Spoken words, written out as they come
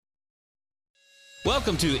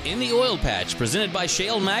Welcome to In the Oil Patch, presented by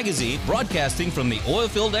Shale Magazine, broadcasting from the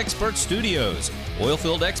Oilfield Experts Studios.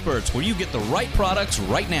 Oilfield Experts, where you get the right products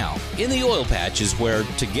right now. In the Oil Patch is where,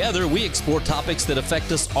 together, we explore topics that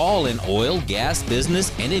affect us all in oil, gas,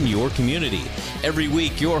 business, and in your community. Every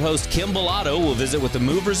week, your host, Kim Bellotto, will visit with the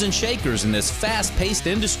movers and shakers in this fast-paced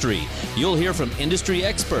industry. You'll hear from industry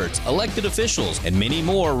experts, elected officials, and many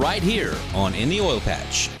more right here on In the Oil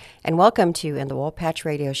Patch. And welcome to In the Oil Patch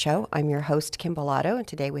Radio Show. I'm your host, Kim Bellotto, and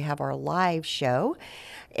today we have our live show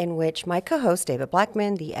in which my co-host, David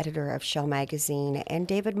Blackman, the editor of Shale Magazine, and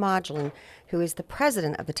David Modglin, who is the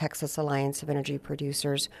president of the Texas Alliance of Energy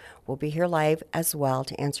Producers, will be here live as well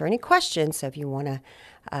to answer any questions. So if you want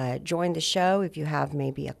to join the show, if you have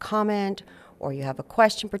maybe a comment or you have a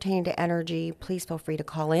question pertaining to energy, please feel free to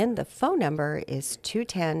call in. The phone number is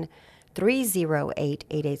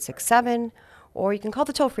 210-308-8867. Or you can call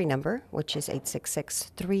the toll-free number, which is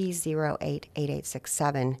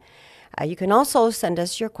 866-308-8867. You can also send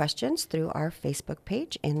us your questions through our Facebook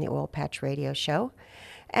page in the Oil Patch Radio Show.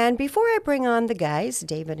 And before I bring on the guys,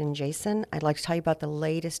 David and Jason, I'd like to tell you about the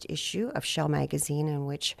latest issue of Shale Magazine, in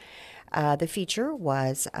which the feature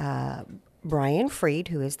was Brian Freed,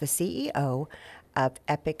 who is the CEO of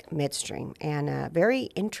Epic Midstream, and a very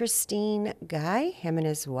interesting guy, him and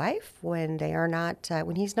his wife, when they are not,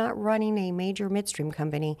 when he's not running a major midstream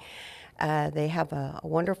company. They have a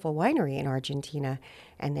wonderful winery in Argentina,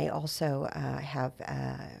 and they also have,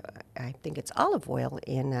 I think it's olive oil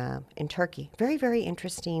in Turkey. Very, very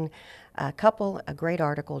interesting couple, a great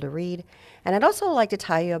article to read. And I'd also like to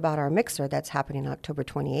tell you about our mixer that's happening October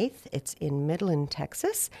 28th. It's in Midland,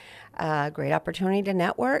 Texas. Great opportunity to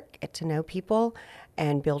network, get to know people,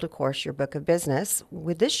 and build, of course, your book of business.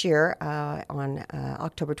 With this year, on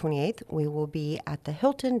October 28th, we will be at the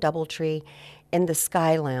Hilton Doubletree in the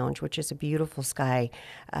Sky Lounge, which is a beautiful sky,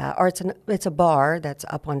 or it's a bar that's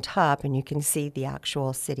up on top, and you can see the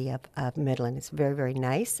actual city of Midland. It's very, very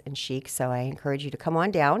nice and chic, so I encourage you to come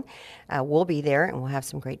on down. We'll be there, and we'll have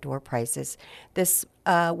some great door prizes. This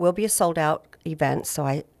will be a sold-out event, so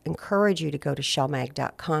I encourage you to go to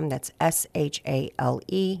shalemag.com. That's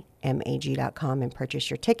SHALEMAG.com and purchase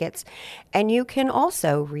your tickets. And you can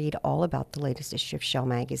also read all about the latest issue of Shale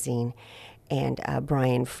Magazine and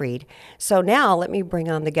Brian Freed. So now let me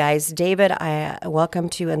bring on the guys. David, I welcome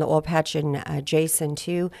to In the Oil Patch, and Jason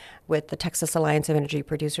too, with the Texas Alliance of Energy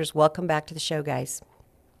Producers. Welcome back to the show, guys.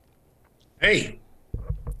 Hey,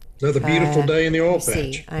 another beautiful day in the oil patch.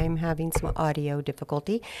 See, I'm having some audio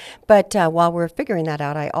difficulty. But while we're figuring that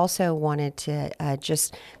out, I also wanted to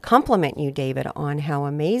just compliment you, David, on how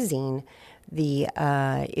amazing the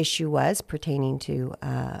issue was pertaining to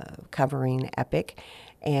covering Epic.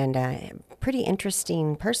 And pretty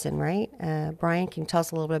interesting person, right? Brian, can you tell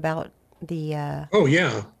us a little bit about the... Oh,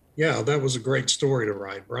 yeah. Yeah, that was a great story to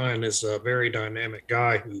write. Brian is a very dynamic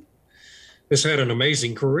guy who has had an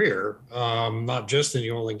amazing career, not just in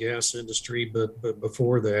the oil and gas industry, but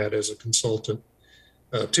before that as a consultant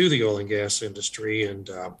to the oil and gas industry. And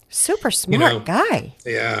super smart guy.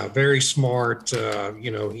 Yeah, very smart.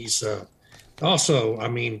 He's also, I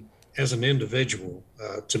mean, as an individual,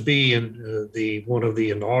 to be in one of the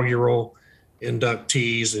inaugural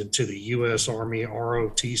inductees into the U.S. Army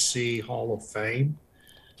ROTC Hall of Fame.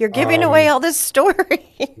 You're giving away all this story.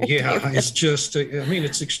 Yeah, it's just,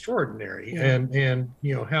 it's extraordinary. Yeah. And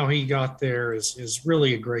how he got there is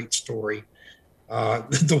really a great story.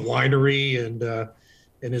 The winery and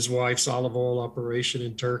his wife's olive oil operation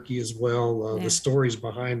in Turkey as well. The stories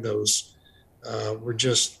behind those were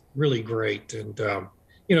just really great. And,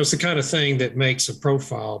 it's the kind of thing that makes a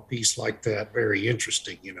profile piece like that very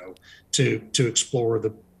interesting, to explore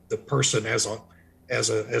the person as a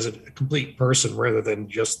complete person rather than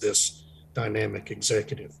just this dynamic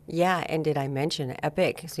executive. Yeah, and did I mention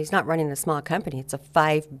Epic? So he's not running a small company; it's a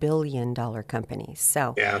 $5 billion company.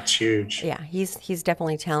 So yeah, it's huge. Yeah, he's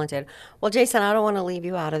definitely talented. Well, Jason, I don't want to leave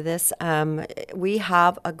you out of this. We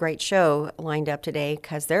have a great show lined up today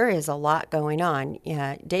because there is a lot going on.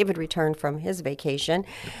 David returned from his vacation.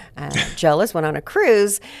 Jealous went on a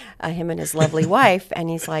cruise, him and his lovely wife, and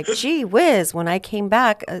he's like, "Gee whiz! When I came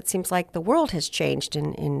back, it seems like the world has changed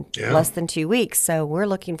in less than 2 weeks." So we're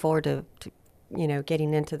looking forward to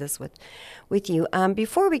getting into this with you.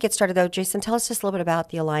 Before we get started, though, Jason, tell us just a little bit about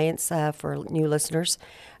the Alliance for new listeners.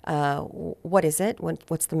 What is it?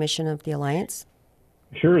 What's the mission of the Alliance?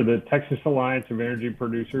 Sure. The Texas Alliance of Energy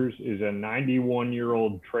Producers is a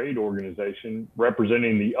 91-year-old trade organization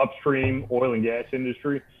representing the upstream oil and gas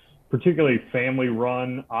industry, particularly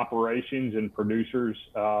family-run operations and producers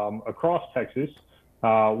across Texas.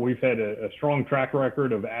 We've had a strong track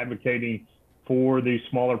record of advocating for these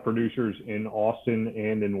smaller producers in Austin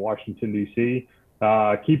and in Washington, D.C.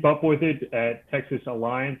 Keep up with it at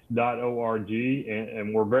texasalliance.org,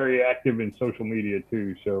 and we're very active in social media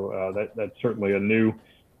too. So that's certainly a new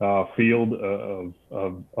field of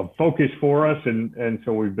focus for us, and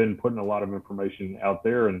so we've been putting a lot of information out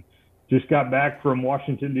there, and just got back from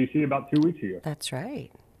Washington, D.C. about 2 weeks ago. That's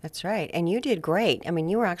right. That's right. And you did great. I mean,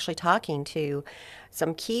 you were actually talking to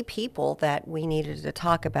some key people that we needed to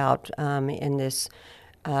talk about in this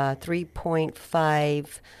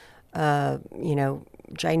 3.5,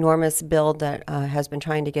 ginormous bill that has been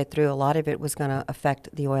trying to get through. A lot of it was going to affect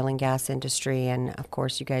the oil and gas industry. And, of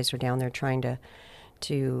course, you guys are down there trying to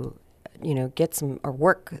get some or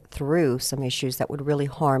work through some issues that would really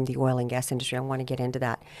harm the oil and gas industry. I want to get into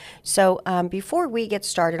that. So before we get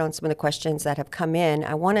started on some of the questions that have come in,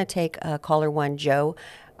 I want to take caller one, Joe,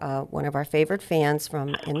 one of our favorite fans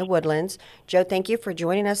from in the Woodlands. Joe, thank you for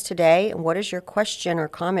joining us today. And what is your question or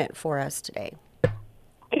comment for us today?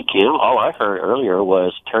 Hey, Kim, all I heard earlier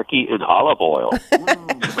was turkey and olive oil.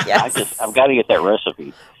 Yes. I've got to get that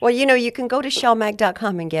recipe. Well, you can go to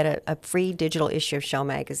shellmag.com and get a free digital issue of Shell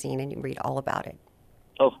Magazine, and you can read all about it.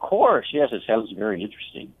 Of course, yes, it sounds very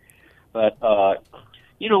interesting. But,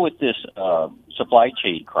 with this supply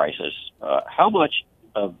chain crisis, how much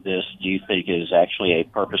of this do you think is actually a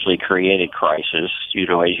purposely created crisis,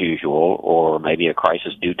 as usual, or maybe a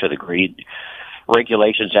crisis due to the green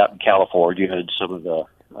regulations out in California and some of the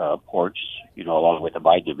ports, along with the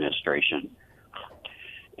Biden administration?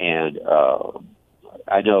 And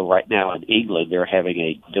I know right now in England they're having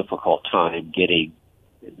a difficult time getting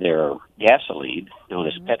their gasoline, known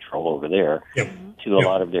as petrol over there, to a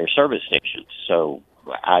lot of their service stations. So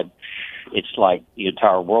it's like the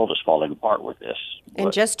entire world is falling apart with this.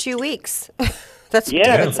 In just 2 weeks. That's what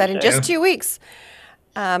David said, in just 2 weeks.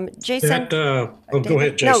 Jason? Go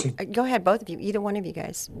ahead, Jason. No, go ahead, both of you, either one of you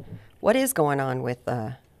guys. What is going on with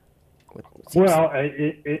well,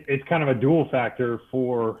 it's kind of a dual factor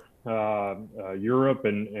for Europe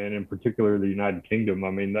and in particular the United Kingdom.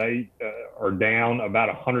 I mean, they are down about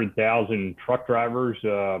 100,000 truck drivers.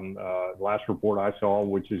 Last report I saw,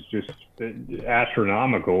 which is just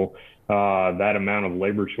astronomical, that amount of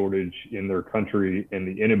labor shortage in their country and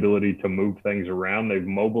the inability to move things around. They've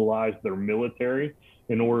mobilized their military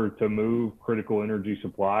in order to move critical energy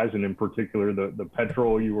supplies, and in particular the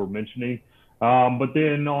petrol you were mentioning. But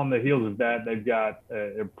then on the heels of that, they've got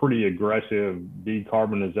a pretty aggressive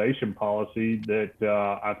decarbonization policy that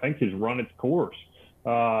I think has run its course.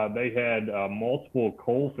 They had multiple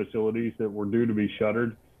coal facilities that were due to be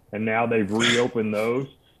shuttered, and now they've reopened those.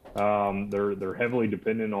 They're heavily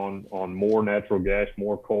dependent on more natural gas,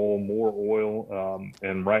 more coal, more oil,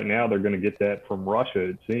 and right now they're going to get that from Russia,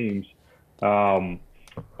 it seems.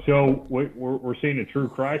 So we're seeing a true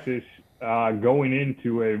crisis going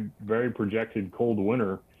into a very projected cold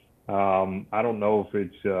winter. I don't know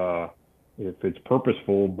if it's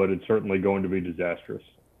purposeful, but it's certainly going to be disastrous.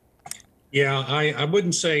 Yeah, I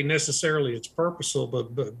wouldn't say necessarily it's purposeful,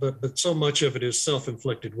 but so much of it is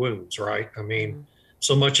self-inflicted wounds, right? I mean,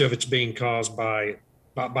 so much of it's being caused by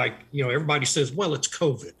everybody says, well, it's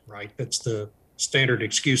COVID, right? That's the standard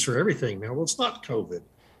excuse for everything now. Well, it's not COVID.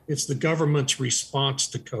 It's the government's response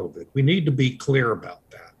to COVID. We need to be clear about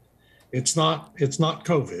that. It's not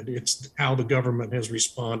COVID. It's how the government has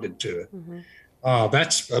responded to it.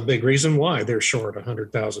 That's a big reason why they're short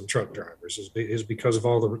 100,000 truck drivers is because of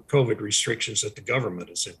all the COVID restrictions that the government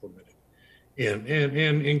has implemented. And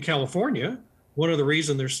in California, one of the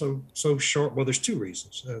reasons they're so short, well, there's two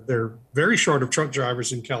reasons. They're very short of truck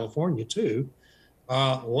drivers in California too.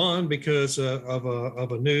 One, because of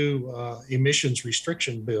a new emissions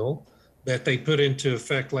restriction bill that they put into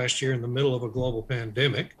effect last year in the middle of a global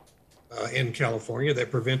pandemic in California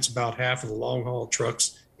that prevents about half of the long haul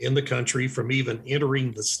trucks in the country from even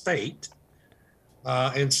entering the state.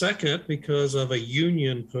 And second, because of a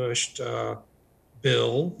union pushed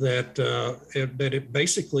bill that it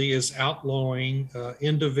basically is outlawing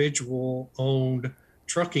individual owned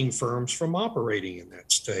trucking firms from operating in that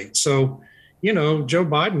state. So, Joe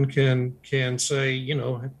Biden can say,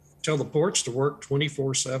 tell the ports to work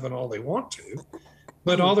 24/7 all they want to,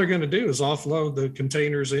 but all they're going to do is offload the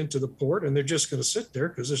containers into the port, and they're just going to sit there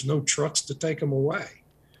because there's no trucks to take them away.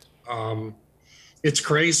 It's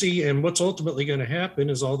crazy. And what's ultimately going to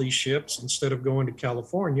happen is all these ships, instead of going to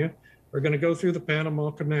California, are going to go through the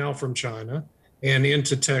Panama Canal from China and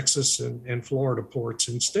into Texas and Florida ports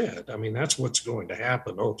instead. I mean, that's what's going to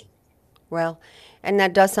happen ultimately. Well, and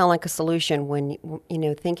that does sound like a solution when,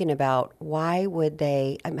 thinking about why would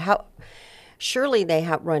they, surely they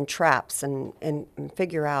have run traps and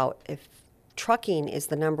figure out if trucking is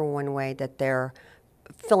the number one way that they're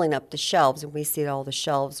filling up the shelves, and we see all the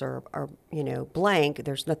shelves are blank.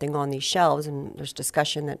 There's nothing on these shelves, and there's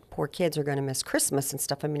discussion that poor kids are going to miss Christmas and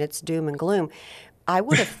stuff. I mean, it's doom and gloom. I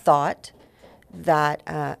would have thought that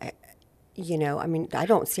I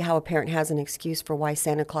don't see how a parent has an excuse for why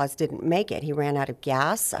Santa Claus didn't make it. He ran out of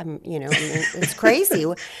gas. It's crazy.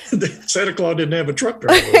 Santa Claus didn't have a truck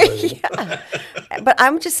driver. Yeah. But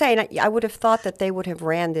I'm just saying, I would have thought that they would have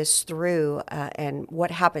ran this through, and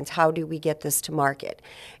what happens, how do we get this to market?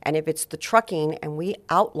 And if it's the trucking and we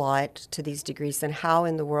outlaw it to these degrees, then how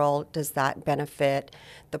in the world does that benefit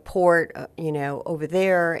the port, over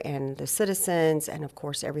there, and the citizens, and of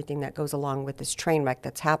course everything that goes along with this train wreck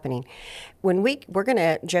that's happening? We're going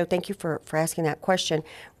to, Joe, thank you for asking that question.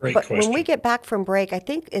 Great but question. When we get back from break, I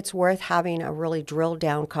think it's worth having a really drilled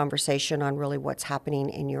down conversation on really what's happening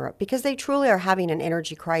in Europe, because they truly are having an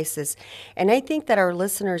energy crisis. And I think that our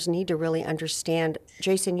listeners need to really understand,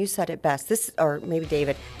 Jason, you said it best, or maybe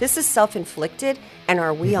David, this is self-inflicted, and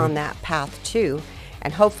are we on that path too?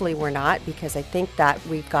 And hopefully we're not, because I think that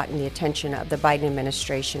we've gotten the attention of the Biden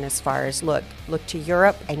administration as far as look to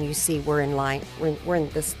Europe, and you see we're in line. We're in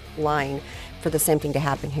this line for the same thing to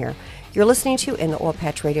happen here. You're listening to In the Oil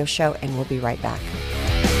Patch Radio Show, and we'll be right back.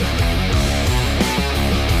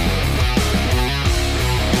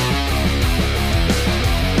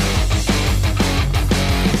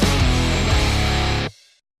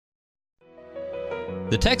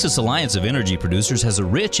 The Texas Alliance of Energy Producers has a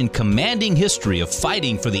rich and commanding history of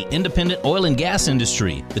fighting for the independent oil and gas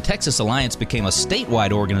industry. The Texas Alliance became a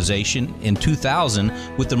statewide organization in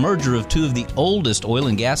 2000 with the merger of two of the oldest oil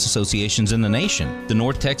and gas associations in the nation, the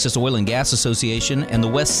North Texas Oil and Gas Association and the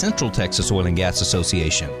West Central Texas Oil and Gas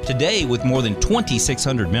Association. Today, with more than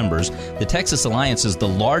 2,600 members, the Texas Alliance is the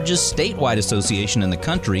largest statewide association in the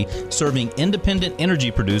country, serving independent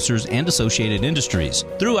energy producers and associated industries.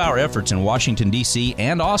 Through our efforts in Washington, D.C.,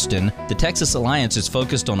 and Austin, the Texas Alliance is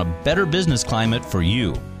focused on a better business climate for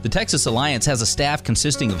you. The Texas Alliance has a staff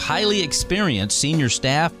consisting of highly experienced senior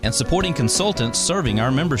staff and supporting consultants serving our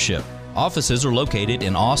membership. Offices are located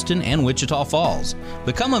in Austin and Wichita Falls.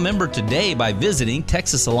 Become a member today by visiting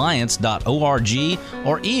texasalliance.org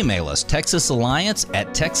or email us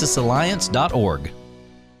texasalliance@texasalliance.org.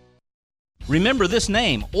 Remember this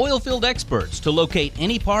name, Oilfield Experts, to locate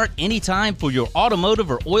any part, anytime for your automotive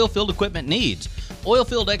or oilfield equipment needs.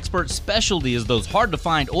 Oilfield Experts' specialty is those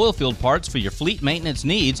hard-to-find oilfield parts for your fleet maintenance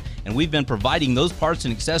needs, and we've been providing those parts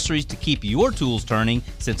and accessories to keep your tools turning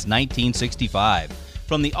since 1965.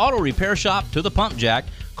 From the auto repair shop to the pump jack,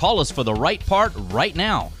 call us for the right part right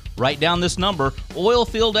now. Write down this number,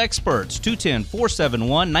 Oilfield Experts,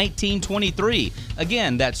 210-471-1923.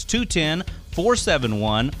 Again, that's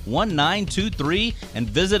 210-471-1923, and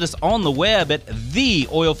visit us on the web at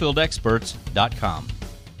theoilfieldexperts.com.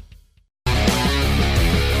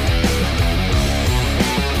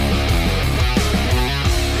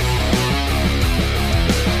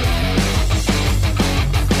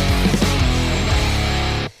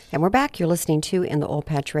 And we're back. You're listening to In the Oil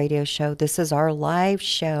Patch Radio Show. This is our live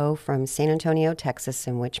show from San Antonio, Texas,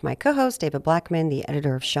 in which my co-host, David Blackman, the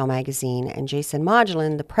editor of Shale Magazine, and Jason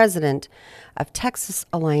Modulin, the president of Texas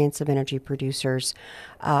Alliance of Energy Producers,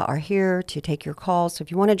 are here to take your calls. So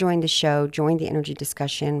if you want to join the show, join the energy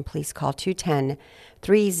discussion, please call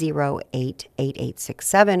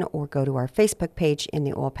 210-308-8867 or go to our Facebook page, In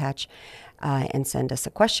the Oil Patch, and send us a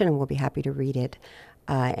question, and we'll be happy to read it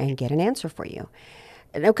and get an answer for you.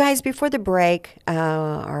 Now, guys, before the break,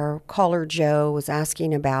 our caller Joe was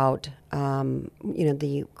asking about,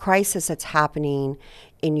 the crisis that's happening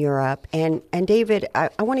in Europe. And David, I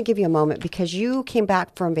want to give you a moment, because you came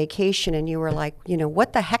back from vacation and you were like,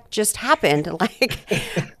 what the heck just happened? Like,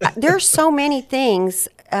 there's so many things.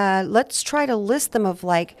 Let's try to list them of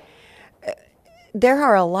there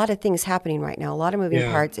are a lot of things happening right now, a lot of moving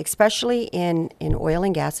parts, especially in oil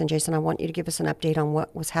and gas. And Jason, I want you to give us an update on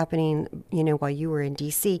what was happening, while you were in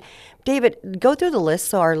D.C. David, go through the list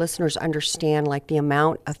so our listeners understand the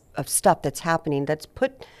amount of stuff that's happening that's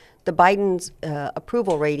put the Biden's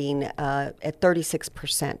approval rating at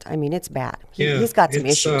 36%. I mean, it's bad. He's got some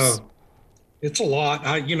issues. It's a lot.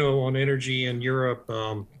 On energy in Europe,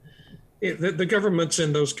 the governments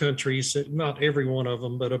in those countries, not every one of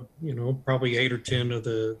them, but probably 8 or 10 of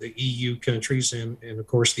the EU countries and of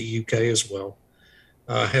course the UK as well,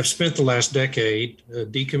 have spent the last decade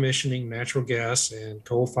decommissioning natural gas and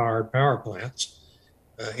coal-fired power plants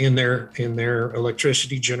in their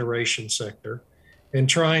electricity generation sector, and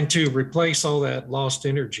trying to replace all that lost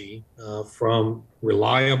energy from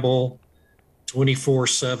reliable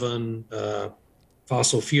 24/7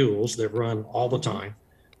 fossil fuels that run all the time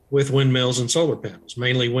with windmills and solar panels,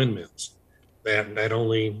 mainly windmills that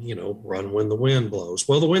only, run when the wind blows.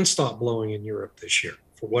 Well, the wind stopped blowing in Europe this year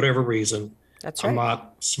for whatever reason. That's right. I'm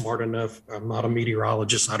not smart enough. I'm not a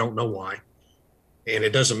meteorologist. I don't know why. And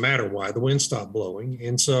it doesn't matter why. The wind stopped blowing.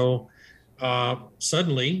 And so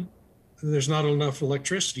suddenly there's not enough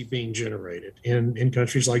electricity being generated in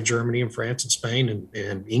countries like Germany and France and Spain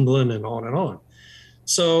and England and on and on.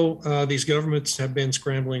 So these governments have been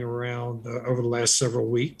scrambling around over the last several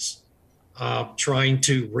weeks, trying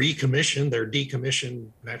to decommission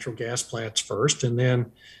natural gas plants first. And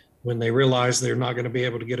then when they realize they're not going to be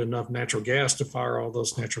able to get enough natural gas to fire all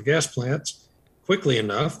those natural gas plants quickly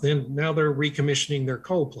enough, then now they're recommissioning their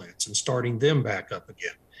coal plants and starting them back up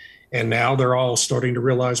again. And now they're all starting to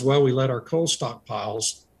realize, well, we let our coal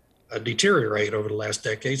stockpiles deteriorate over the last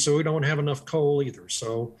decade, so we don't have enough coal either.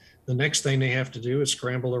 So the next thing they have to do is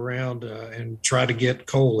scramble around and try to get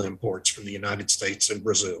coal imports from the United States and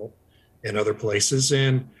Brazil and other places.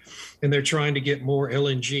 And they're trying to get more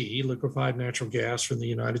LNG, liquefied natural gas, from the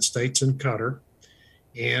United States and Qatar,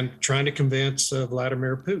 and trying to convince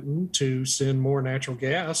Vladimir Putin to send more natural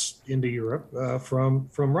gas into Europe from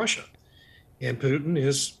Russia. And Putin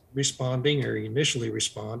is responding, or he initially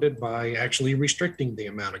responded, by actually restricting the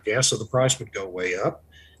amount of gas so the price would go way up.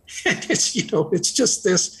 And it's just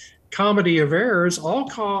this comedy of errors, all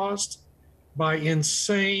caused by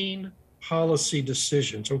insane policy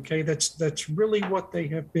decisions. Okay, that's really what they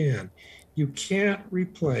have been. You can't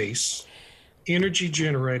replace energy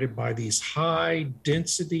generated by these high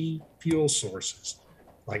density fuel sources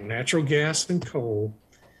like natural gas and coal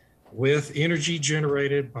with energy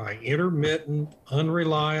generated by intermittent,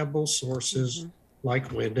 unreliable sources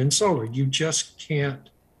like wind and solar. You just can't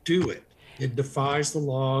do it. It defies the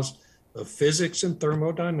laws of physics and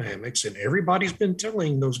thermodynamics, and everybody's been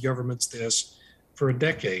telling those governments this for a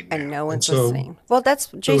decade now. And no one's listening. Well, that's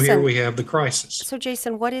Jason. So here we have the crisis. So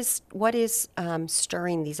Jason, what is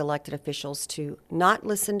stirring these elected officials to not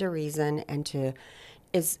listen to reason and to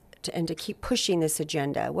keep pushing this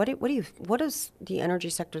agenda? What does the energy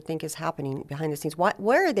sector think is happening behind the scenes?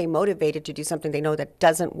 Where are they motivated to do something they know that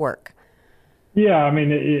doesn't work? Yeah, I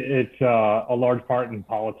mean, it's a large part in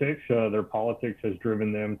politics. Their politics has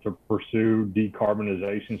driven them to pursue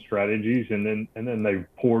decarbonization strategies, and then they've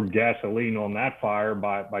poured gasoline on that fire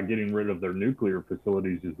by getting rid of their nuclear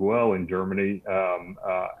facilities as well in Germany,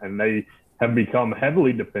 and they have become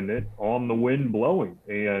heavily dependent on the wind blowing.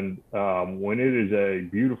 And when it is a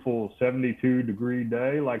beautiful 72-degree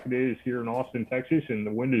day like it is here in Austin, Texas, and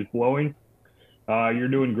the wind is blowing, you're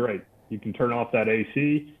doing great. You can turn off that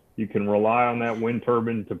AC. You can rely on that wind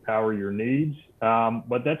turbine to power your needs,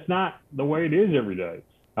 but that's not the way it is every day.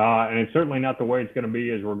 And it's certainly not the way it's going to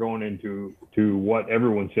be as we're going into what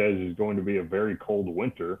everyone says is going to be a very cold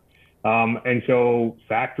winter. And so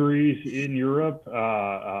factories in Europe,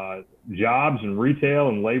 jobs and retail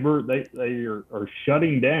and labor, they are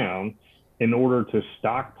shutting down in order to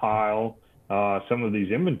stockpile some of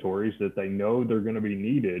these inventories that they know they're going to be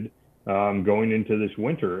needed going into this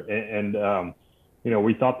winter. And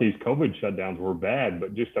we thought these COVID shutdowns were bad,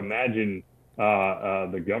 but just imagine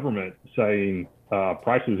the government saying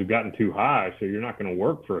prices have gotten too high, so you're not going to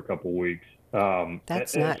work for a couple of weeks.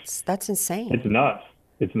 That's nuts. That's insane. It's nuts.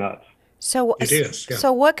 It's nuts. So it is. Yeah.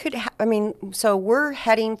 So what could so we're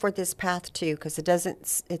heading for this path too, because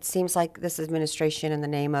it seems like this administration, in the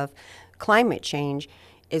name of climate change,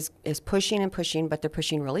 is pushing and pushing, but they're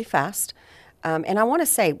pushing really fast. And I want to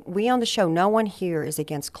say, we on the show, no one here is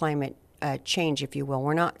against climate change, if you will.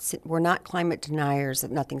 We're not climate deniers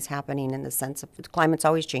that nothing's happening in the sense of the climate's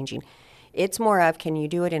always changing. It's more of, can you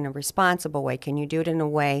do it in a responsible way? Can you do it in a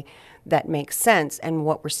way that makes sense? And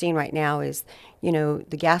what we're seeing right now is,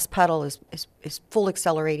 the gas pedal is full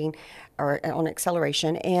accelerating, or on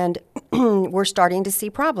acceleration, and we're starting to see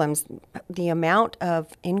problems. The amount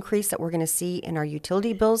of increase that we're going to see in our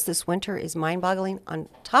utility bills this winter is mind-boggling. On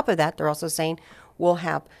top of that, they're also saying we'll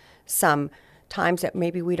have some times that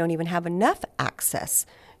maybe we don't even have enough access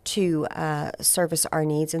to service our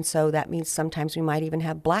needs, and so that means sometimes we might even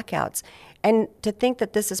have blackouts. And to think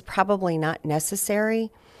that this is probably not necessary,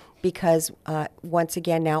 because once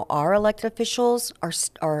again, now our elected officials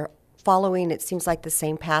are following, it seems like, the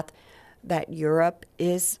same path that Europe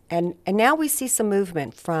is, and now we see some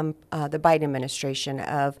movement from the Biden administration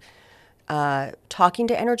of talking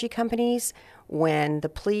to energy companies. When the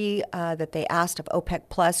plea that they asked of OPEC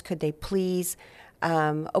Plus, could they please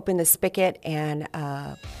open the spigot, and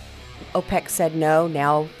OPEC said no.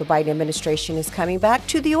 Now the Biden administration is coming back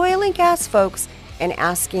to the oil and gas folks and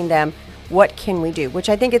asking them, what can we do? Which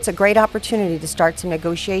I think it's a great opportunity to start some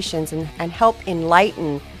negotiations and help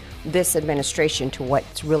enlighten this administration to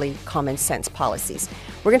what's really common sense policies.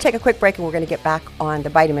 We're going to take a quick break, and we're going to get back on the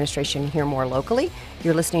Biden administration here more locally.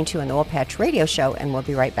 You're listening to an Oil Patch Radio Show, and we'll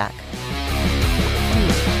be right back.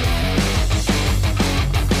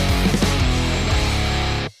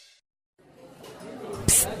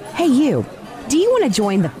 Hey, you. Do you want to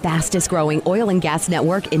join the fastest growing oil and gas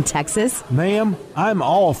network in Texas? Ma'am, I'm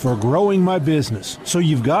all for growing my business, so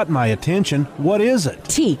you've got my attention. What is it?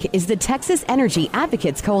 TEAC is the Texas Energy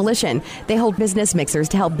Advocates Coalition. They hold business mixers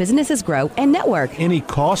to help businesses grow and network. Any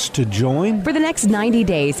cost to join? For the next 90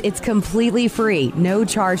 days, it's completely free, no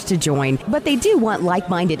charge to join. But they do want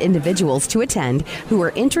like-minded individuals to attend who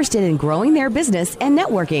are interested in growing their business and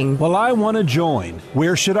networking. Well, I want to join.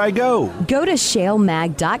 Where should I go? Go to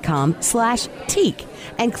shalemag.com/TEAC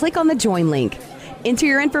and click on the join link. Enter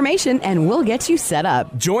your information and we'll get you set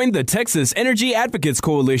up. Join the Texas Energy Advocates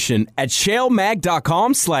Coalition at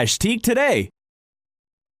shalemag.com/TEAC today.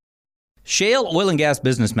 Shale Oil and Gas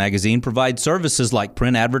Business Magazine provides services like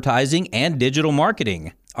print advertising and digital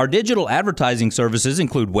marketing. Our digital advertising services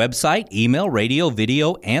include website, email, radio,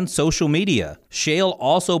 video, and social media. Shale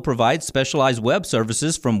also provides specialized web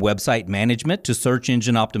services from website management to search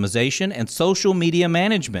engine optimization and social media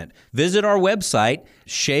management. Visit our website,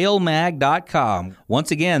 shalemag.com.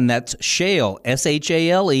 Once again, that's Shale,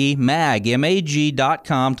 S-H-A-L-E, mag,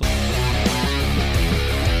 M-A-G.com.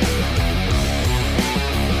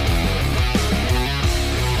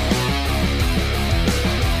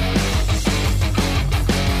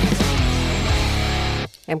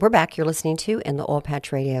 And we're back. You're listening to In the Oil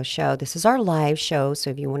Patch Radio Show. This is our live show,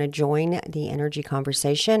 so if you want to join the energy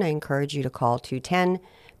conversation, I encourage you to call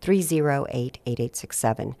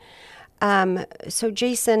 210-308-8867. So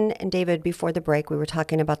Jason and David, before the break, we were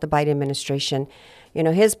talking about the Biden administration. You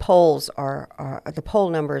know, his polls the poll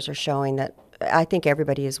numbers are showing that I think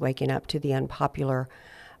everybody is waking up to the unpopular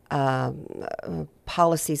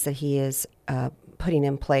policies that he is putting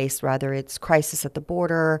in place, whether it's crisis at the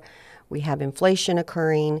border, we have inflation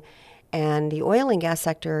occurring, and the oil and gas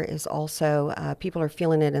sector is also, people are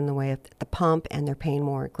feeling it in the way of the pump, and they're paying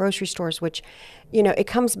more at grocery stores, which, you know, it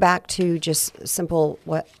comes back to just simple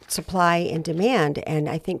supply and demand. And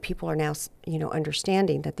I think people are now, you know,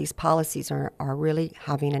 understanding that these policies are really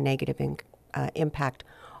having a negative impact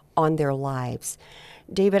on their lives.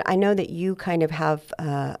 David, I know that you kind of have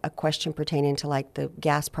a question pertaining to like the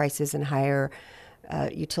gas prices and higher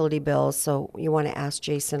utility bills. So you want to ask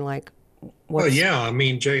Jason, like, well, yeah, I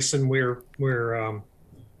mean, Jason, we're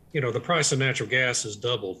you know, the price of natural gas has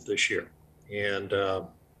doubled this year, and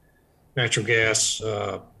natural gas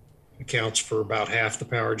accounts for about half the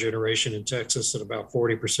power generation in Texas and about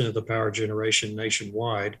 40% of the power generation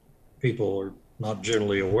nationwide. People are not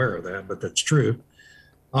generally aware of that, but that's true.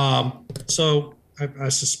 So I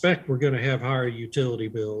suspect we're going to have higher utility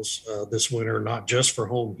bills this winter, not just for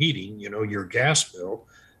home heating, you know, your gas bill,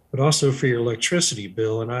 but also for your electricity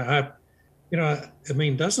bill. And I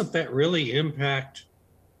mean, doesn't that really impact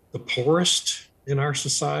the poorest in our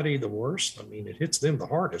society the worst? I mean, it hits them the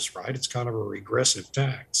hardest, right? It's kind of a regressive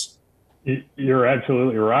tax. You're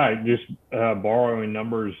absolutely right. Just borrowing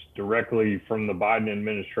numbers directly from the Biden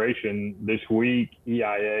administration, this week,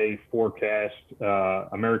 EIA forecast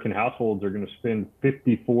American households are going to spend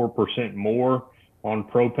 54% more on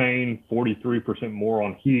propane, 43% more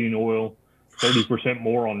on heating oil, 30%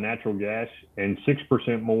 more on natural gas, and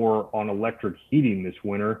 6% more on electric heating this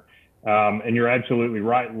winter. And you're absolutely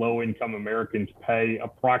right. Low-income Americans pay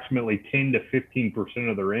approximately 10 to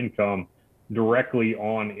 15% of their income directly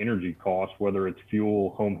on energy costs, whether it's fuel,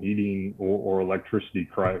 home heating, or electricity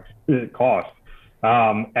costs.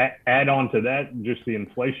 Add on to that just the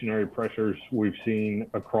inflationary pressures we've seen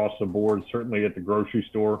across the board, certainly at the grocery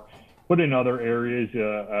store, but in other areas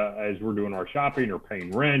as we're doing our shopping or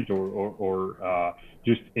paying rent or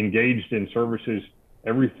just engaged in services,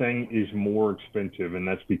 everything is more expensive. And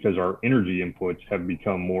that's because our energy inputs have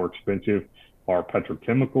become more expensive. Our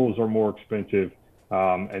petrochemicals are more expensive.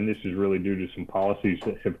 And this is really due to some policies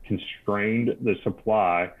that have constrained the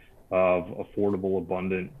supply of affordable,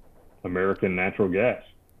 abundant American natural gas.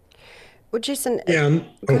 Well, Jason. Yeah.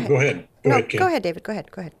 Go ahead. Go ahead, David. Go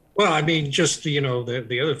ahead. Well, I mean, just, you know,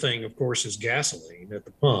 the other thing, of course, is gasoline at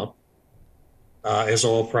the pump. As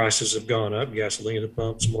oil prices have gone up, gasoline at the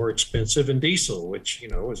pump's more expensive, and diesel, which, you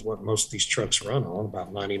know, is what most of these trucks run on,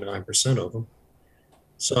 about 99% of them.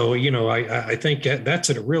 So, you know, I think that's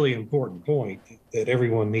a really important point that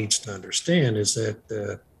everyone needs to understand, is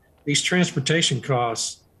that these transportation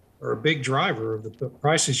costs are a big driver of the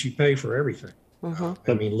prices you pay for everything. I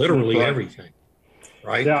mean, literally everything,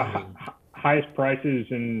 right? Yeah. highest prices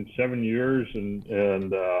in 7 years, and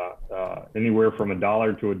anywhere from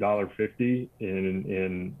 $1 to $1.50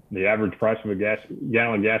 in the average price of a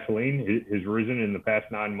gallon of gasoline has risen in the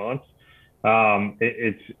past 9 months.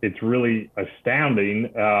 It's really astounding.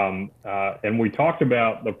 And we talked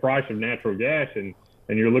about the price of natural gas, and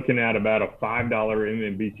you're looking at about a $5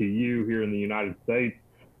 MMBTU here in the United States.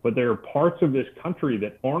 But there are parts of this country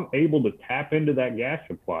that aren't able to tap into that gas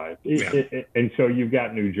supply. And so you've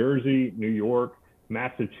got New Jersey, New York,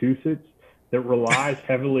 Massachusetts that relies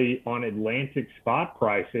heavily on Atlantic spot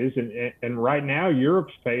prices. And right now,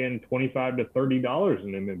 Europe's paying $25 to $30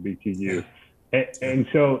 an MMBTU. And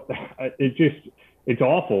so it's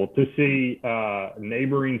awful to see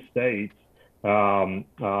neighboring states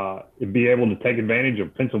be able to take advantage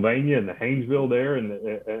of Pennsylvania and the Haynesville there,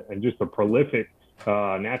 and just the prolific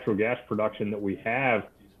natural gas production that we have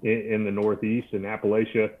in the Northeast and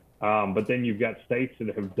Appalachia. But then you've got states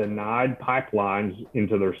that have denied pipelines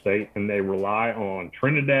into their state, and they rely on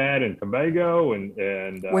Trinidad and Tobago and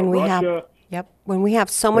Russia. When we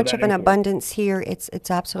have so much of an abundance here,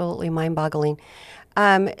 it's absolutely mind-boggling.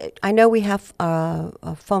 I know we have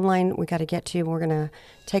a phone line we got to get to. We're going to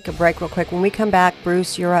take a break real quick. When we come back,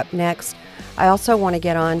 Bruce, you're up next. I also want to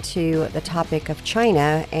get on to the topic of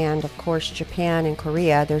China and, of course, Japan and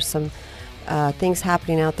Korea. There's some things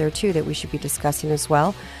happening out there, too, that we should be discussing as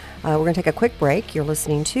well. We're going to take a quick break. You're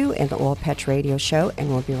listening to the Oil Patch Radio Show, and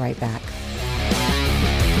we'll be right back.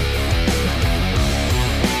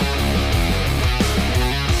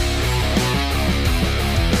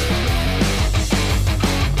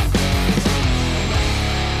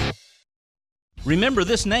 Remember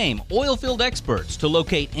this name, Oilfield Experts, to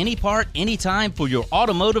locate any part, anytime for your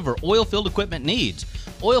automotive or oilfield equipment needs.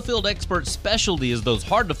 Oilfield Experts' specialty is those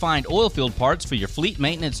hard-to-find oilfield parts for your fleet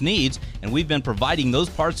maintenance needs, and we've been providing those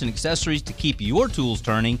parts and accessories to keep your tools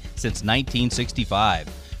turning since 1965.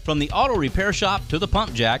 From the auto repair shop to the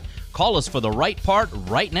pump jack, call us for the right part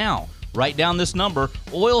right now. Write down this number,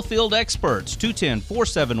 Oilfield Experts,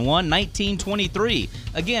 210-471-1923.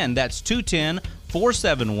 Again, that's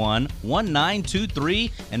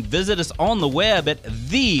 210-471-1923, and visit us on the web at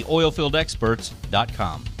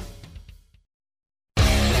theoilfieldexperts.com.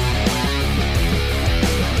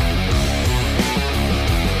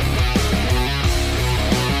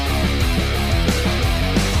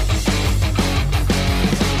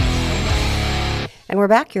 And we're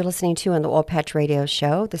back. You're listening to on the Oil Patch Radio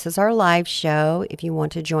Show. This is our live show. If you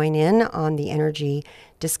want to join in on the energy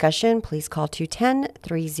discussion, please call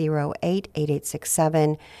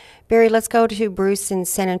 210-308-8867. Barry, let's go to Bruce in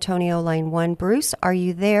San Antonio, line 1. Bruce, are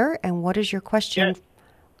you there? And what is your question? Yes.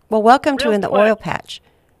 Well, welcome to In the Oil Patch.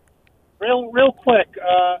 Real quick.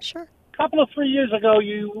 Sure. A couple of 3 years ago,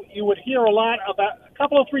 you would hear a lot about, a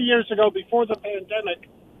couple of 3 years ago before the pandemic,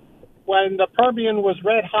 when the Permian was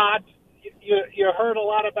red hot, you heard a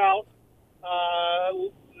lot about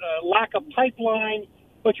lack of pipeline,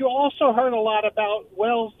 but you also heard a lot about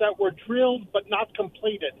wells that were drilled but not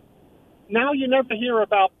completed. Now you never hear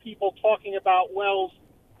about people talking about wells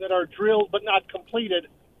that are drilled but not completed.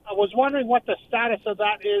 I was wondering what the status of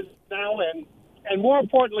that is now, and more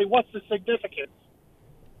importantly, what's the significance?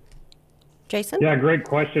 Jason? Yeah, great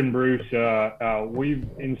question, Bruce. We've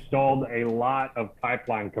installed a lot of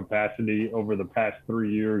pipeline capacity over the past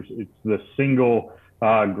 3 years. It's the single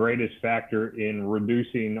greatest factor in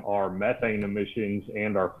reducing our methane emissions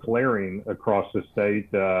and our flaring across the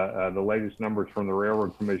state. The latest numbers from the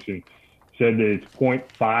Railroad Commission said that it's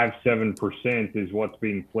 0.57% is what's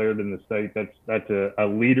being flared in the state. That's a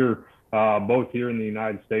leader both here in the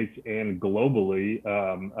United States and globally.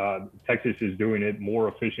 Texas is doing it more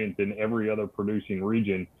efficient than every other producing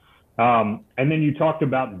region. And then you talked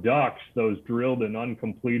about DUCs, those drilled and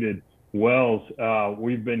uncompleted wells.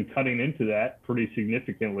 We've been cutting into that pretty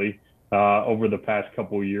significantly over the past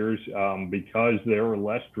couple of years because there were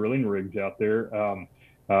less drilling rigs out there,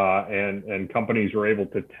 and companies are able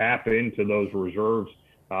to tap into those reserves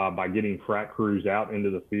by getting frac crews out into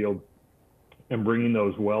the field and bringing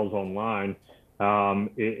those wells online.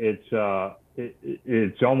 It's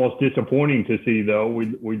almost disappointing to see, though.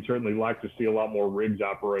 We'd certainly like to see a lot more rigs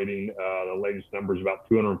operating. The latest number is about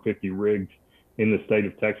 250 rigs in the state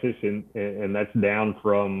of Texas, and that's down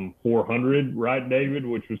from 400, right, David,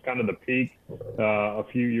 which was kind of the peak a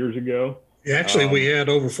few years ago. Yeah, actually, we had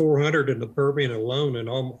over 400 in the Permian alone, and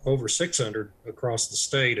over 600 across the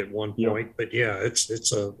state at one point. Yep. But yeah, it's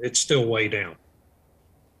still way down.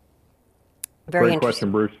 Very Great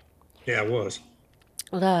question, Bruce. Yeah, it was.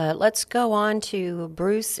 Let's go on to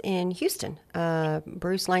Bruce in Houston.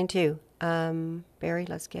 Bruce, line 2. Barry,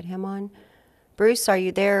 let's get him on. Bruce, are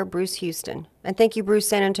you there? Bruce Houston. And thank you, Bruce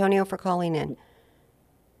San Antonio, for calling in.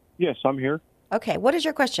 Yes, I'm here. Okay, what is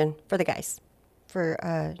your question for the guys, for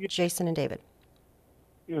Jason and David?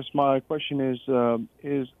 Yes, my question is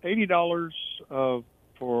 $80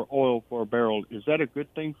 for oil for a barrel, is that a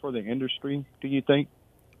good thing for the industry, do you think?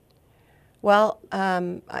 Well,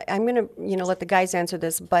 I'm going to let the guys answer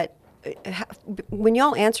this, but when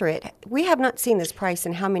y'all answer it, we have not seen this price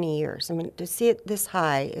in how many years? I mean, to see it this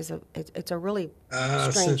high it's a really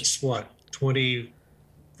strange. Since what,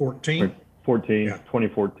 2014?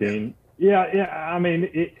 2014. Yeah. I mean,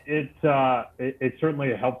 it's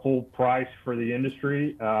certainly a helpful price for the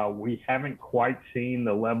industry. We haven't quite seen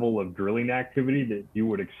the level of drilling activity that you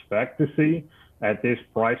would expect to see at this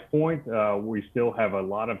price point. We still have a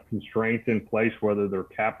lot of constraints in place, whether they're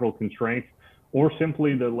capital constraints or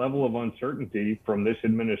simply the level of uncertainty from this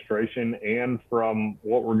administration and from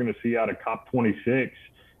what we're going to see out of COP26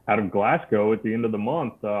 out of Glasgow at the end of the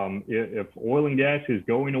month. If oil and gas is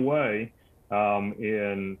going away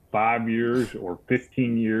in 5 years or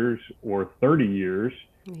 15 years or 30 years,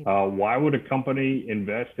 why would a company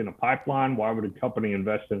invest in a pipeline? Why would a company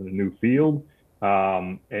invest in a new field?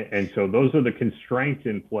 And so those are the constraints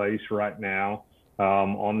in place right now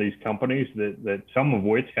on these companies that some of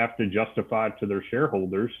which have to justify to their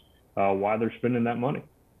shareholders why they're spending that money.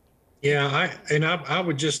 Yeah, I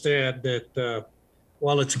would just add that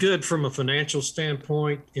while it's good from a financial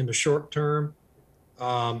standpoint in the short term,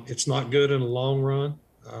 it's not good in the long run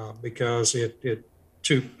because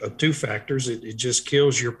two factors. It just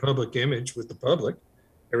kills your public image with the public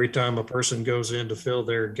every time a person goes in to fill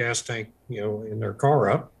their gas tank, in their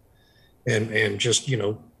car up, and just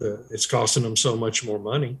it's costing them so much more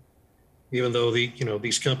money, even though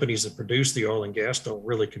these companies that produce the oil and gas don't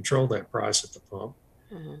really control that price at the pump.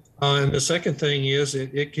 Mm-hmm. And the second thing is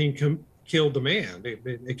it can kill demand.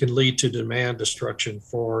 It can lead to demand destruction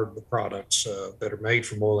for the products that are made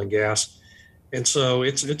from oil and gas. And so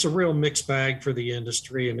it's a real mixed bag for the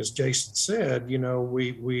industry. And as Jason said,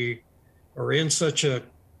 we are in such a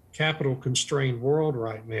capital constrained world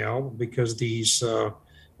right now because these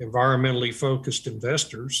environmentally focused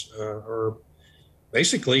investors are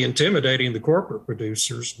basically intimidating the corporate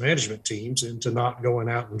producers, management teams into not going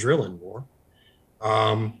out and drilling more.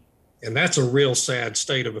 And that's a real sad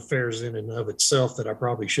state of affairs in and of itself that I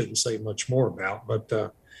probably shouldn't say much more about.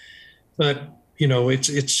 But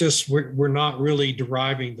it's just we're not really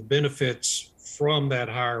deriving the benefits from that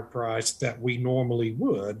higher price that we normally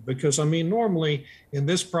would, because normally in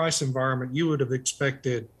this price environment, you would have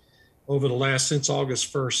expected over the last, since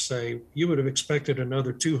August 1st, say, you would have expected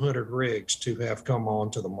another 200 rigs to have come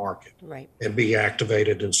onto the market, right, and be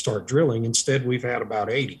activated and start drilling. Instead, we've had about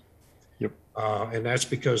 80. Yep. And that's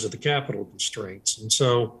because of the capital constraints. And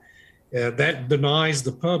so that denies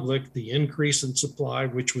the public the increase in supply,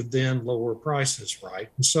 which would then lower prices, right?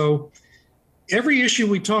 And so every issue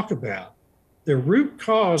we talk about, the root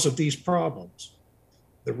cause of these problems,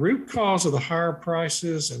 the root cause of the higher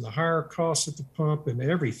prices and the higher costs at the pump and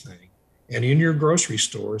everything, and in your grocery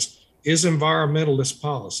stores, is environmentalist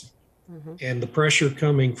policy. Mm-hmm. And the pressure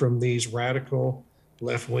coming from these radical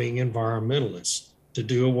left-wing environmentalists to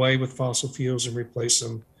do away with fossil fuels and replace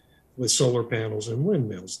them with solar panels and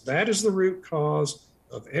windmills. That is the root cause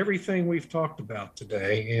of everything we've talked about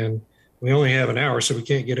today. And we only have an hour, so we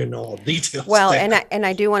can't get into all details. Well, and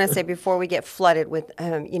I do want to say before we get flooded with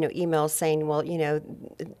emails saying, well,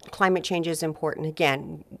 climate change is important.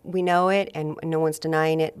 Again, we know it, and no one's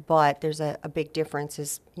denying it, but there's a big difference.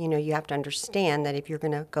 Is you have to understand that if you're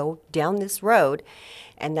going to go down this road,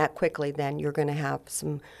 and that quickly, then you're going to have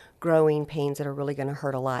some growing pains that are really going to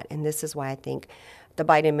hurt a lot. And this is why I think the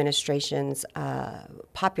Biden administration's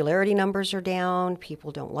popularity numbers are down.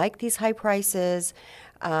 People don't like these high prices.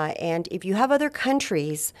 And if you have other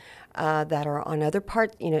countries that are on other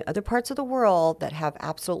parts of the world that have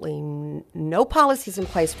absolutely no policies in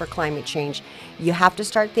place for climate change, you have to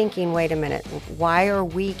start thinking, wait a minute, why are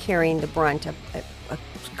we carrying the brunt? A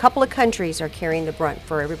couple of countries are carrying the brunt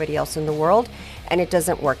for everybody else in the world, and it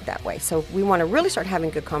doesn't work that way. So we want to really start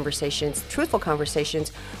having good conversations, truthful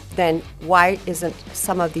conversations. Then why isn't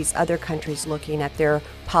some of these other countries looking at their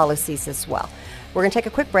policies as well? We're going to take a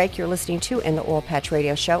quick break. You're listening to In the Oil Patch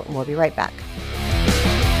Radio Show, and we'll be right back.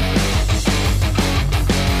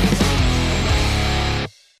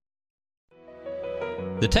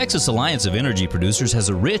 The Texas Alliance of Energy Producers has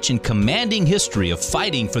a rich and commanding history of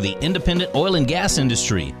fighting for the independent oil and gas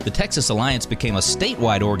industry. The Texas Alliance became a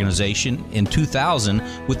statewide organization in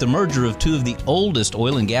 2000 with the merger of two of the oldest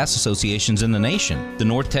oil and gas associations in the nation, the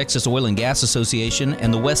North Texas Oil and Gas Association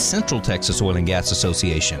and the West Central Texas Oil and Gas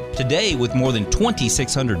Association. Today, with more than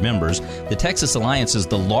 2,600 members, the Texas Alliance is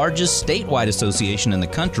the largest statewide association in the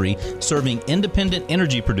country, serving independent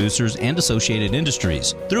energy producers and associated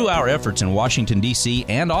industries. Through our efforts in Washington, D.C.,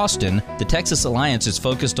 and Austin, the Texas Alliance is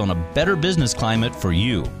focused on a better business climate for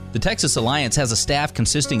you. The Texas Alliance has a staff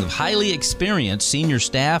consisting of highly experienced senior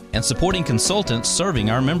staff and supporting consultants serving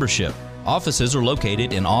our membership. Offices are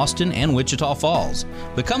located in Austin and Wichita Falls.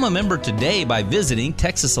 Become a member today by visiting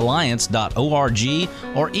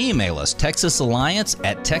texasalliance.org or email us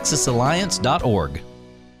texasalliance@texasalliance.org.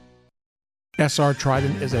 SR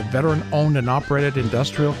Trident is a veteran-owned and operated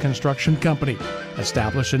industrial construction company.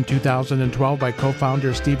 Established in 2012 by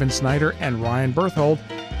co-founders Stephen Snyder and Ryan Berthold,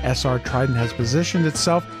 SR Trident has positioned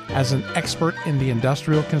itself as an expert in the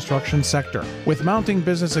industrial construction sector. With mounting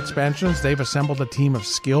business expansions, they've assembled a team of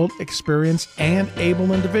skilled, experienced, and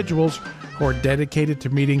able individuals who are dedicated to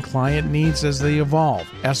meeting client needs as they evolve.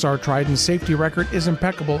 SR Trident's safety record is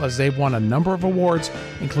impeccable as they've won a number of awards,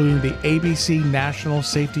 including the ABC National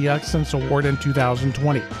Safety Excellence Award in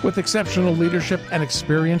 2020. With exceptional leadership and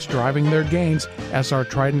experience driving their gains, SR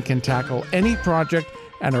Trident can tackle any project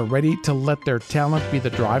and are ready to let their talent be the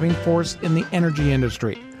driving force in the energy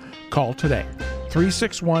industry. Call today,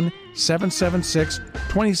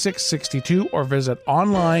 361-776-2662, or visit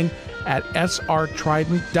online at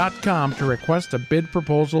srtrident.com to request a bid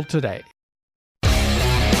proposal today.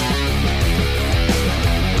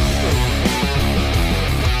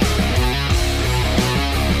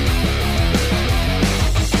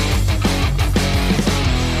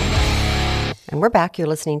 And we're back. You're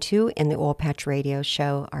listening to In the Oil Patch Radio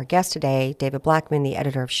Show. Our guest today, David Blackman, the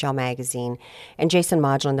editor of Shale Magazine, and Jason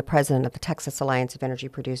Modulin, the president of the Texas Alliance of Energy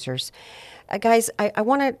Producers. Guys, I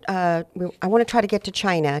want to try to get to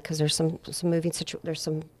China because there's some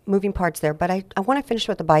moving parts there. But I want to finish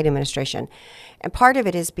with the Biden administration, and part of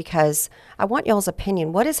it is because I want y'all's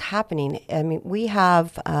opinion. What is happening? I mean, we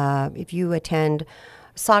have if you attend a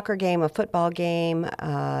soccer game, a football game,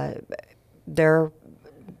 they're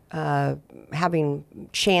having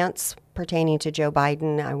chants pertaining to Joe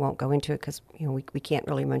Biden. I won't go into it because we can't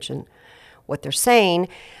really mention what they're saying.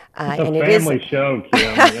 It's a family show,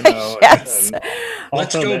 Kim. Yes.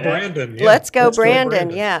 Let's go, Brandon. Yeah. Let's go, Brandon.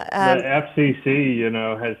 Yeah. The FCC,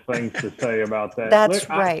 has things to say about that. That's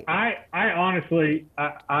right. I honestly,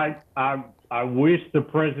 I wish the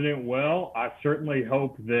president well. I certainly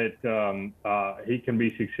hope that he can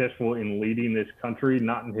be successful in leading this country,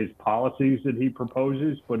 not in his policies that he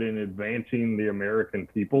proposes, but in advancing the American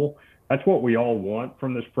people. That's what we all want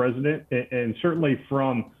from this president. And certainly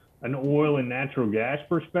from an oil and natural gas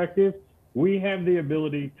perspective, we have the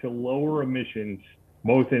ability to lower emissions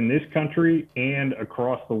both in this country and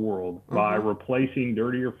across the world by replacing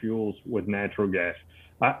dirtier fuels with natural gas.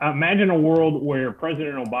 I imagine a world where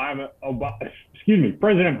President Biden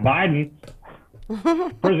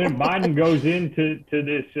goes into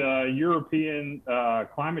this European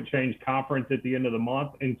climate change conference at the end of the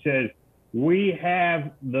month and says, we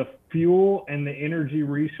have the fuel and the energy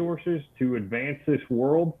resources to advance this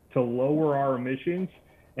world, to lower our emissions,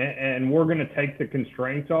 and we're going to take the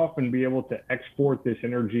constraints off and be able to export this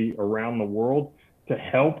energy around the world to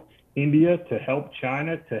help India, to help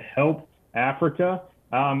China, to help Africa.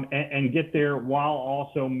 And get there while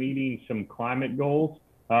also meeting some climate goals.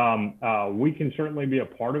 We can certainly be a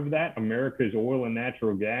part of that, America's oil and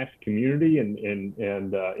natural gas community and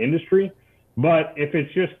industry. But if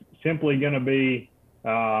it's just simply going to be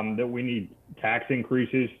that we need tax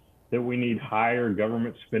increases, that we need higher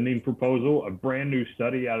government spending proposal, a brand new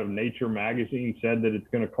study out of Nature magazine said that it's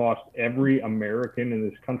going to cost every American in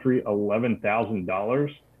this country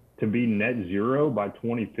 $11,000 to be net zero by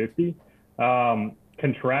 2050.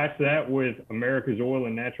 Contrast that with America's oil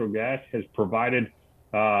and natural gas has provided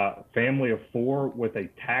a family of four with a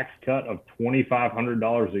tax cut of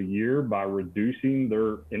 $2,500 a year by reducing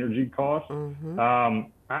their energy costs.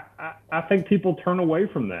 I think people turn away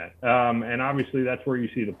from that. And obviously that's where you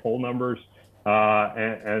see the poll numbers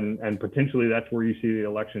and potentially that's where you see the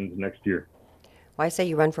elections next year. Well, I say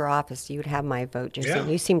you run for office, you would have my vote, Jason.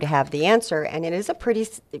 Yeah. You seem to have the answer, and it is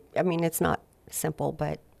it's not simple,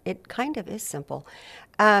 but it kind of is simple.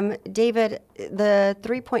 David, the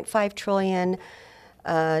 $3.5 trillion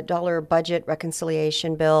budget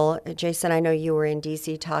reconciliation bill, Jason, I know you were in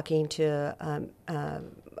D.C. talking to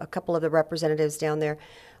a couple of the representatives down there.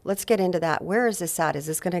 let's get into that. Where is this at? Is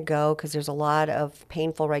this going to go? Because there's a lot of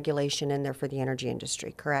painful regulation in there for the energy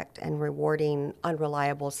industry, correct? And rewarding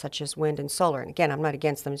unreliables such as wind and solar. And again, I'm not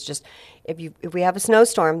against them. It's just if we have a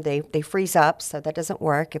snowstorm, they freeze up, so that doesn't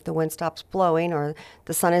work. If the wind stops blowing or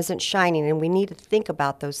the sun isn't shining, and we need to think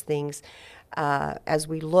about those things as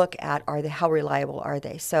we look at how reliable are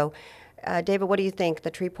they? So, David, what do you think?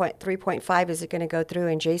 The 3.5, is it going to go through?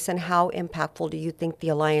 And Jason, how impactful do you think the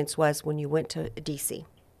alliance was when you went to D.C.?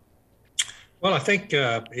 Well, I think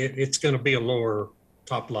it's going to be a lower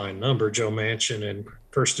top line number. Joe Manchin and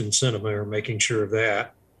Kirsten Sinema are making sure of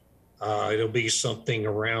that. It'll be something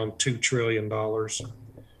around $2 trillion,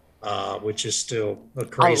 which is still a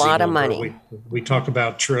crazy lot number. of money. We talk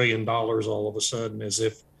about $1 trillion all of a sudden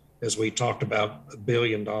as we talked about $1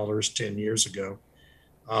 billion 10 years ago.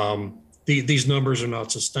 These numbers are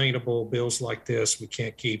not sustainable. Bills like this, we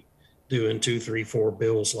can't keep doing 2, 3, 4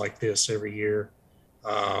 bills like this every year,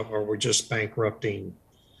 or we're just bankrupting,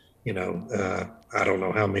 I don't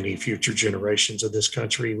know how many future generations of this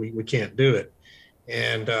country. We can't do it.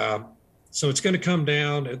 And so it's going to come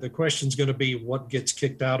down. The question's going to be what gets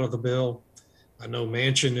kicked out of the bill. I know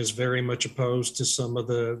Manchin is very much opposed to some of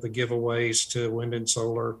the giveaways to wind and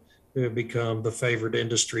solar, who have become the favored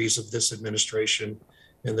industries of this administration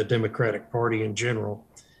and the Democratic Party in general.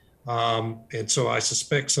 And so I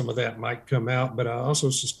suspect some of that might come out, but I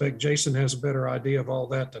also suspect Jason has a better idea of all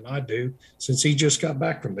that than I do, since he just got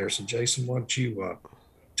back from there. So Jason, why don't you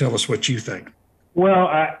tell us what you think?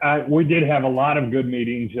 Well, we did have a lot of good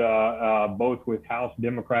meetings, both with House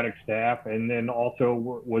Democratic staff, and then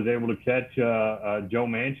also was able to catch Joe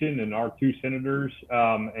Manchin and our 2 senators,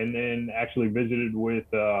 and then actually visited with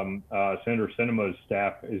Senator Sinema's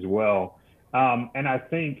staff as well. And I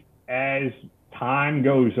think as time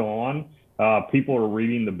goes on, people are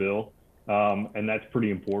reading the bill, and that's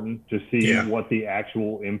pretty important to see what the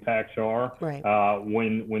actual impacts are. Right.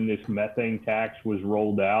 When this methane tax was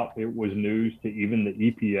rolled out, it was news to even the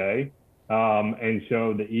EPA. And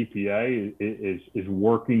so the EPA is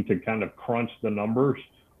working to kind of crunch the numbers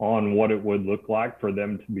on what it would look like for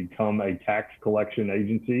them to become a tax collection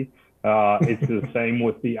agency. It's the same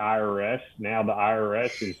with the IRS. Now the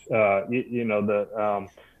IRS is,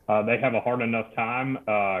 they have a hard enough time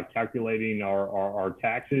calculating our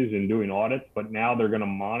taxes and doing audits, but now they're going to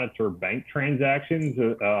monitor bank transactions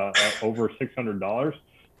over $600.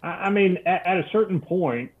 I mean, at a certain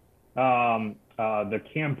point, the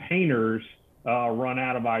campaigners run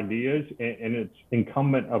out of ideas, and it's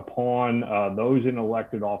incumbent upon those in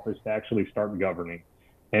elected office to actually start governing.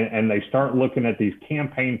 And they start looking at these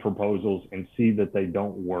campaign proposals and see that they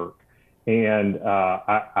don't work. And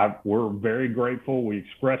we're very grateful. We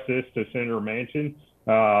expressed this to Senator Manchin,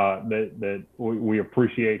 that we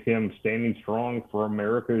appreciate him standing strong for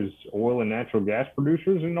America's oil and natural gas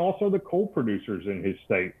producers and also the coal producers in his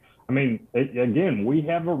state. I mean, again, we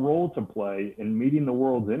have a role to play in meeting the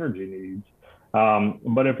world's energy needs.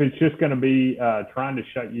 But if it's just going to be trying to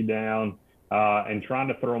shut you down and trying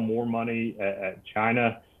to throw more money at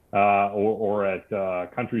China or at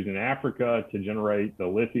countries in Africa to generate the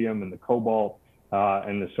lithium and the cobalt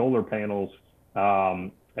and the solar panels,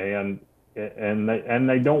 and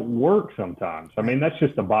they don't work sometimes. I mean, that's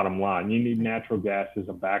just the bottom line. You need natural gas as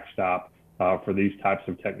a backstop for these types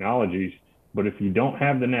of technologies. But if you don't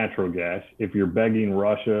have the natural gas, if you're begging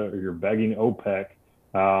Russia or you're begging OPEC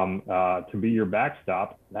to be your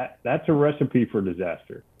backstop, that's a recipe for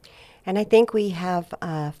disaster. And I think we have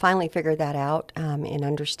finally figured that out in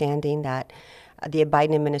understanding that the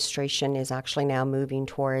Biden administration is actually now moving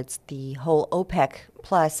towards the whole OPEC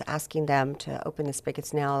plus, asking them to open the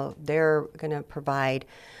spigots now. They're going to provide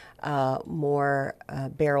more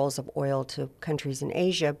barrels of oil to countries in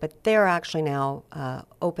Asia, but they're actually now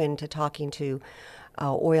open to talking to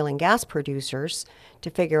oil and gas producers to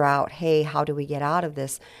figure out, hey, how do we get out of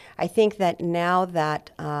this? I think that now that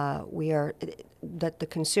that the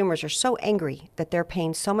consumers are so angry that they're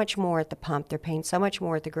paying so much more at the pump, they're paying so much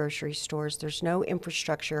more at the grocery stores, there's no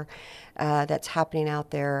infrastructure that's happening out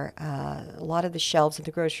there. A lot of the shelves at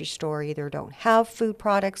the grocery store either don't have food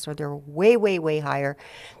products or they're way, way, way higher.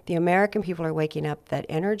 The American people are waking up that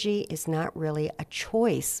energy is not really a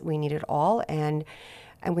choice. We need it all, and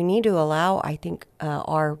we need to allow, I think,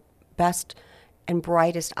 our best and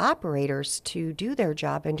brightest operators to do their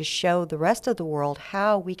job and to show the rest of the world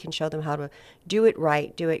how we can show them how to do it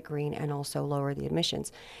right, do it green, and also lower the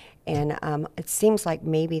emissions. And it seems like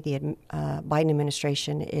maybe the Biden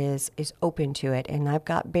administration is open to it. And I've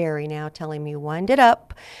got Barry now telling me, wind it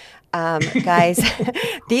up. Guys,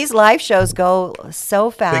 these live shows go so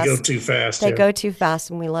fast. They go too fast. They go too fast,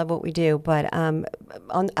 and we love what we do. But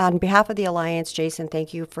on behalf of the Alliance, Jason,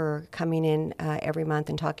 thank you for coming in every month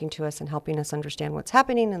and talking to us and helping us understand what's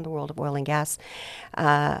happening in the world of oil and gas.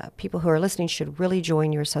 People who are listening should really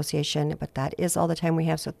join your association, but that is all the time we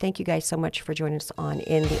have. So thank you guys so much for joining us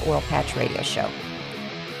in the Oil Patch Radio Show.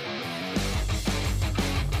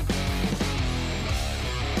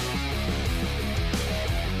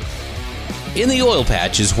 In the Oil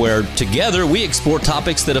Patch is where, together, we explore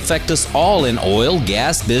topics that affect us all in oil,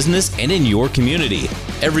 gas, business, and in your community.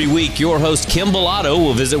 Every week, your host, Kim Bellotto,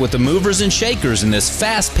 will visit with the movers and shakers in this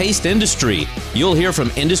fast-paced industry. You'll hear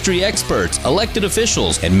from industry experts, elected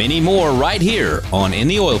officials, and many more right here on In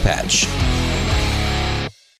the Oil Patch.